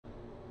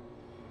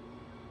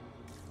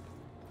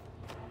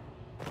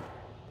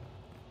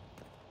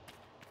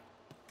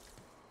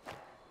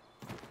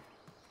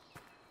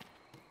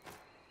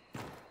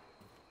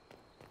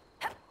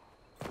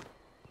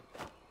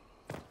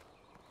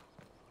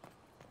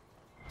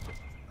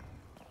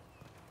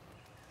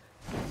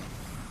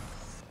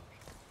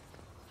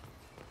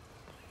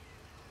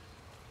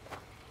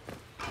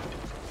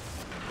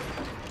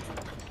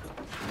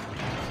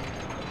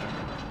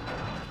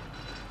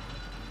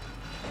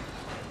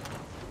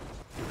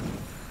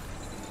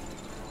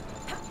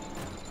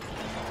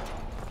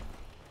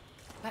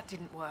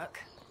didn't work.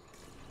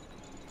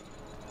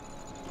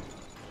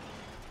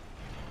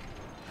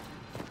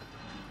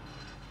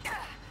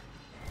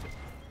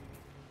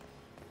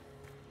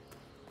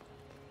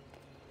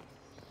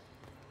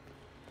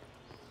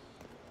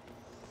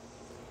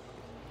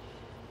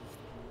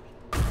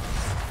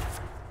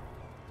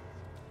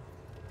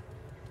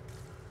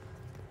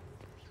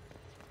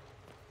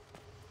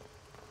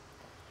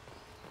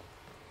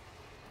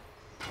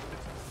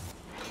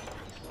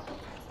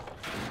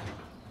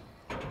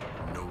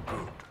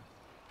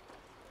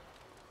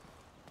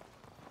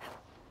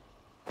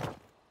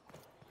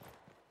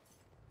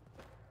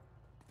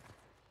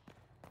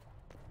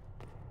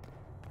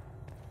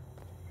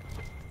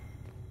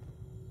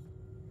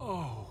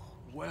 Oh,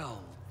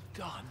 well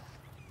done.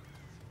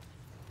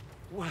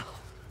 Well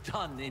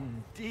done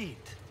indeed.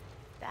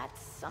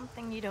 That's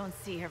something you don't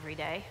see every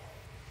day.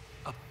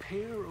 A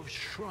pair of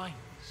shrines.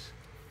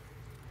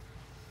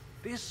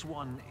 This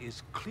one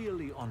is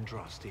clearly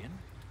Andrastian,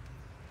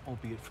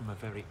 albeit from a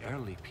very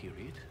early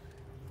period,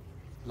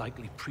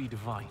 likely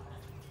pre-divine.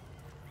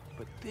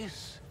 But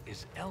this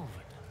is Elven,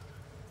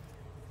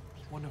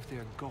 one of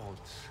their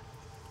gods.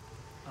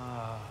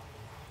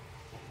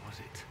 What was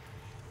it?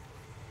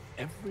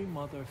 Every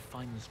mother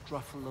finds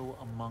Druffalo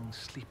among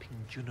sleeping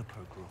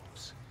juniper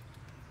groves.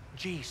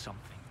 G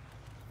something.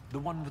 The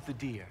one with the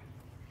deer.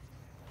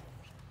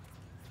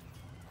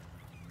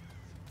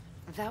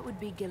 That would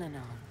be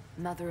Gillenan,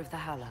 mother of the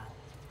Hala.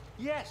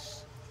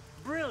 Yes!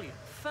 Brilliant,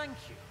 thank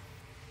you.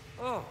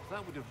 Oh,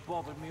 that would have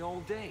bothered me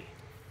all day.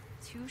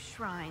 2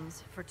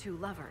 shrines for 2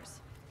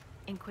 lovers.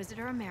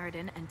 Inquisitor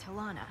Ameridan and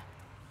Talana.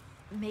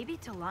 Maybe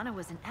Talana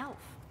was an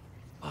elf.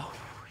 Oh,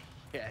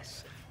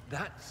 yes.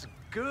 That's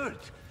good.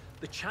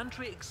 The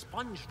Chantry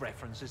expunged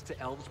references to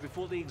elves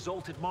before the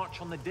Exalted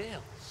March on the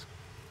Dales.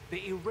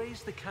 They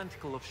erased the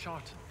Canticle of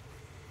Shartan.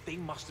 They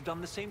must have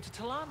done the same to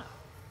Talana.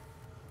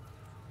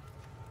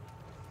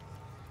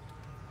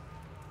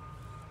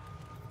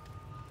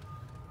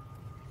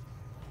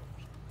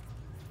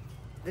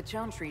 The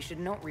Chantry should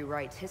not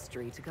rewrite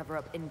history to cover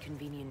up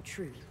inconvenient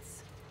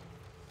truths.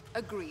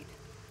 Agreed.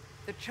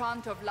 The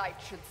chant of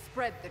light should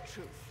spread the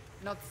truth,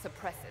 not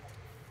suppress it.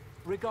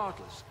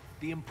 Regardless,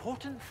 the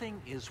important thing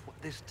is what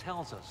this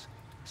tells us.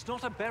 It's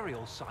not a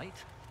burial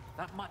site.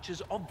 That much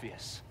is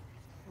obvious.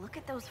 Look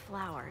at those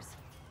flowers.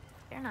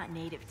 They're not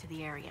native to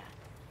the area.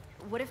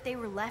 What if they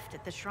were left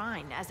at the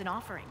shrine as an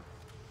offering?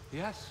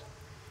 Yes.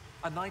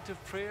 A night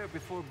of prayer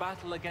before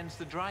battle against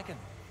the dragon.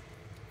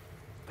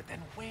 But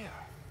then where?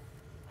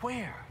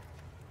 Where?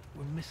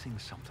 We're missing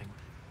something.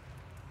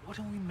 What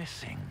are we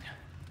missing?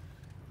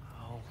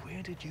 Oh,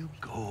 where did you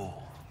go?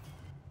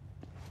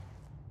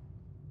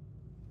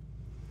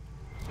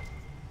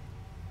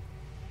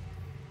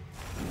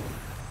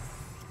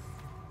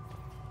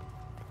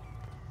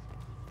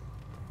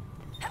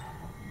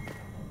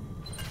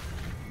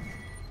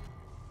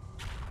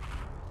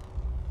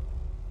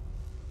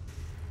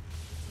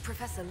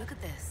 Professor, look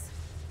at this.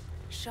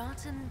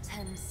 Shartan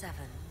 10-7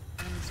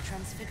 and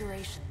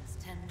Transfigurations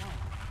 10-1.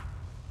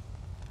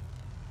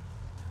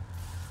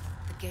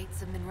 The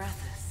gates of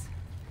Minrathous.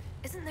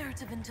 Isn't there a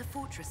Tevinter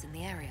fortress in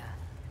the area?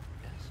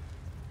 Yes.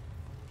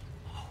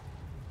 Oh,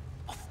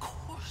 of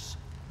course!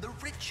 The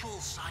ritual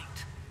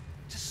site!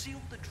 To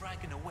seal the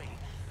dragon away,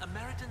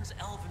 Ameridan's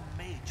elven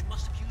mage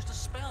must have used a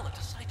spell at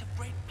a site of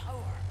great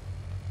power.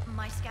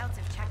 My scouts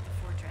have checked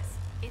the fortress.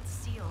 It's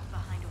sealed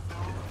behind a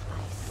wall of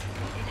ice.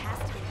 It has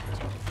to be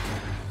magic.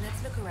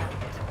 Let's look around.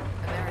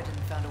 Ameridan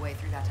found a way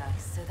through that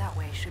ice, so that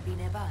way should be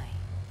nearby.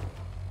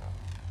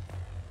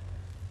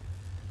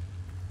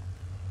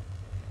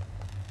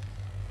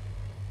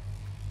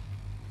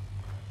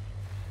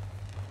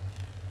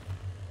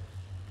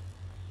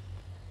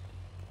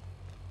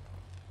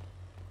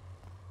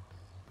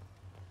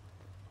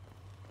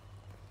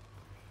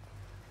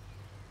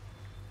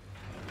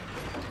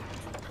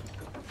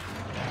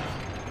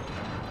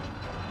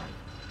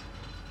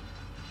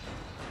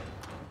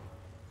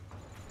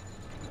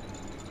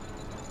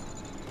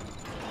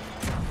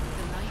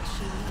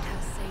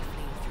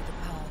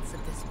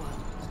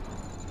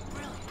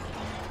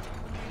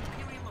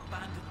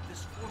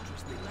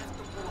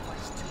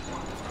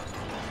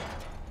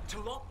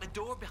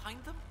 Door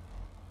behind them?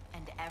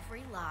 And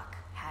every lock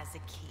has a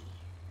key.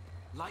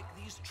 Like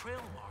these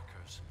trail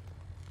markers.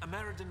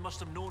 Ameridan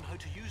must have known how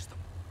to use them.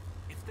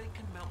 If they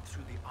can melt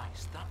through the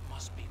ice, that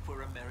must be where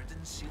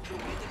Ameridan sealed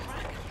away the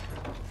dragon.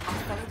 I'll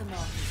follow the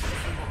markers to see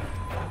what we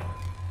can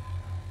find.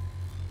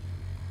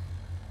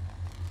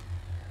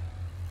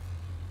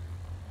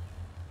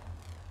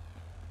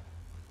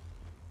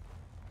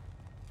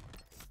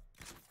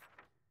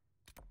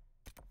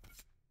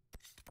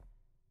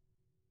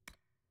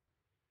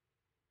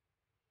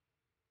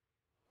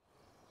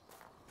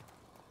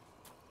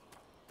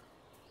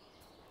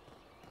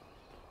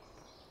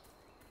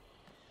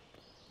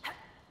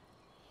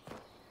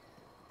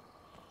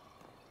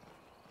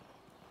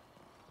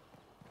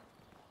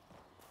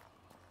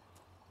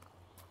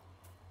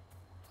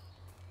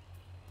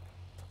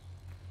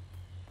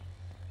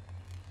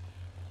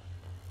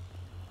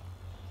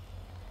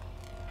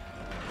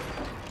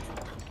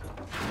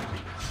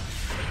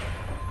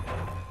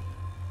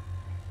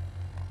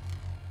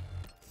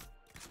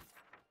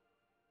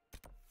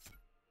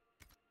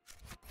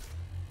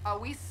 Are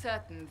we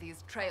certain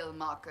these trail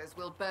markers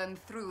will burn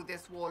through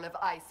this wall of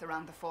ice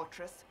around the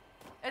fortress?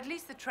 At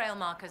least the trail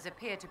markers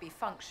appear to be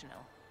functional.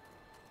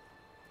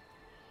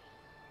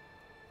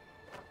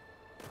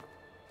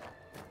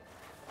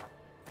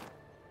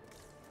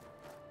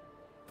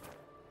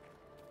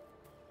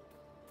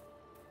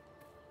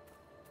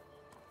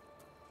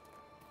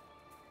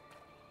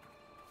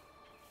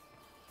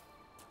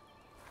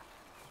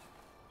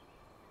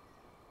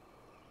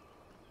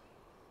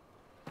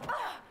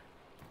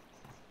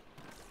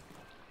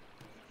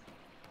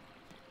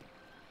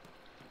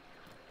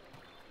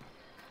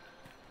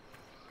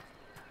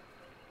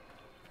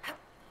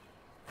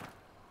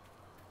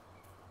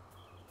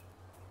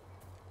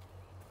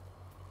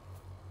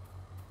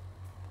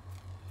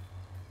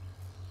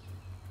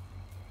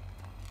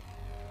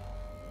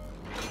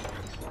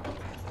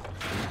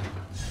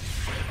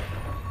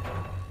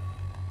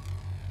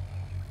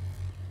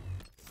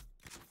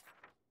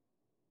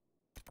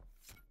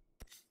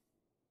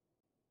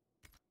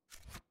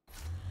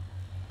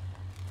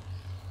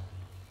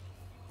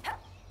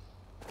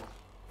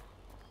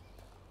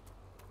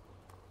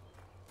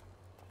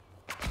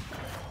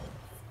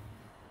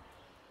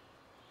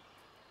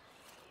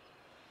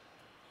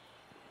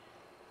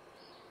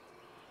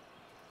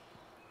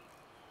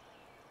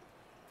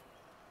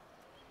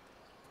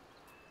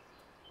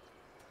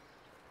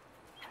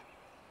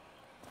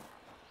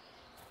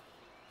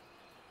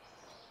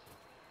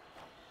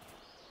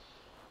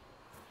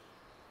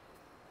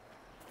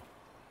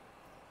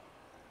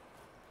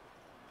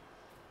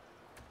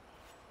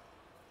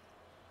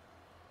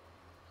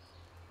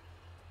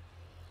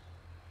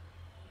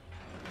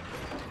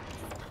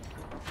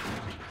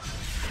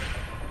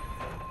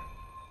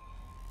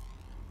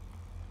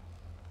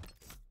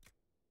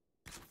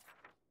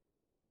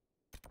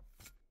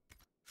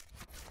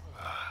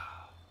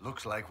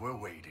 Looks like we're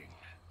waiting.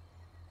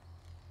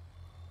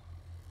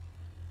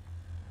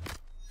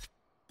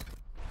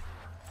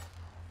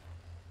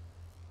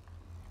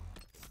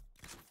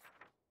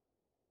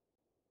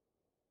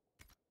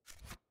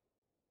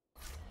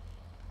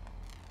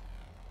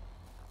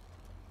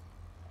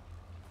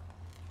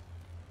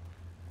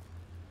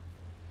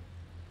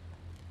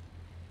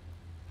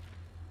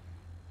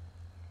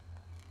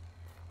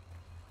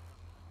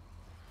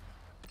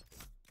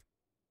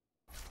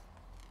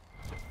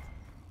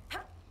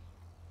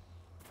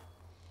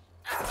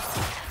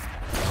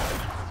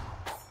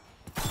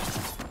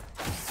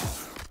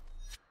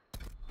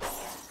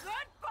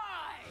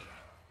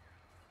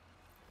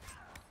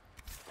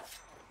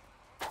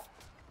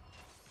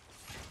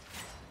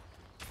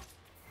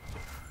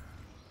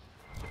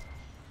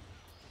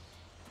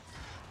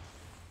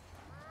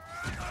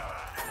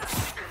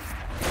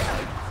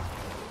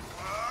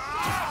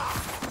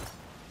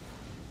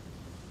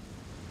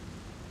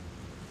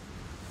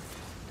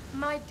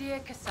 My dear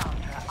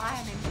Cassandra, I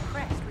am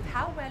impressed with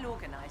how well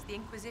organized the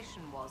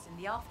Inquisition was in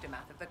the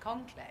aftermath of the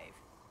Conclave.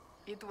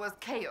 It was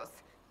chaos.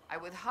 I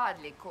would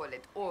hardly call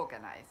it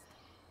organized.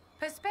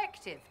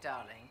 Perspective,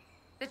 darling.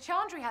 The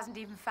Chantry hasn't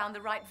even found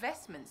the right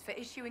vestments for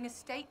issuing a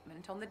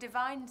statement on the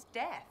Divine's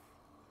death.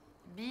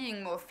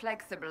 Being more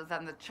flexible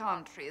than the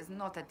Chantry is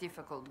not a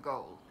difficult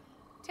goal.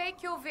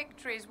 Take your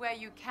victories where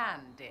you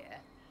can,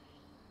 dear.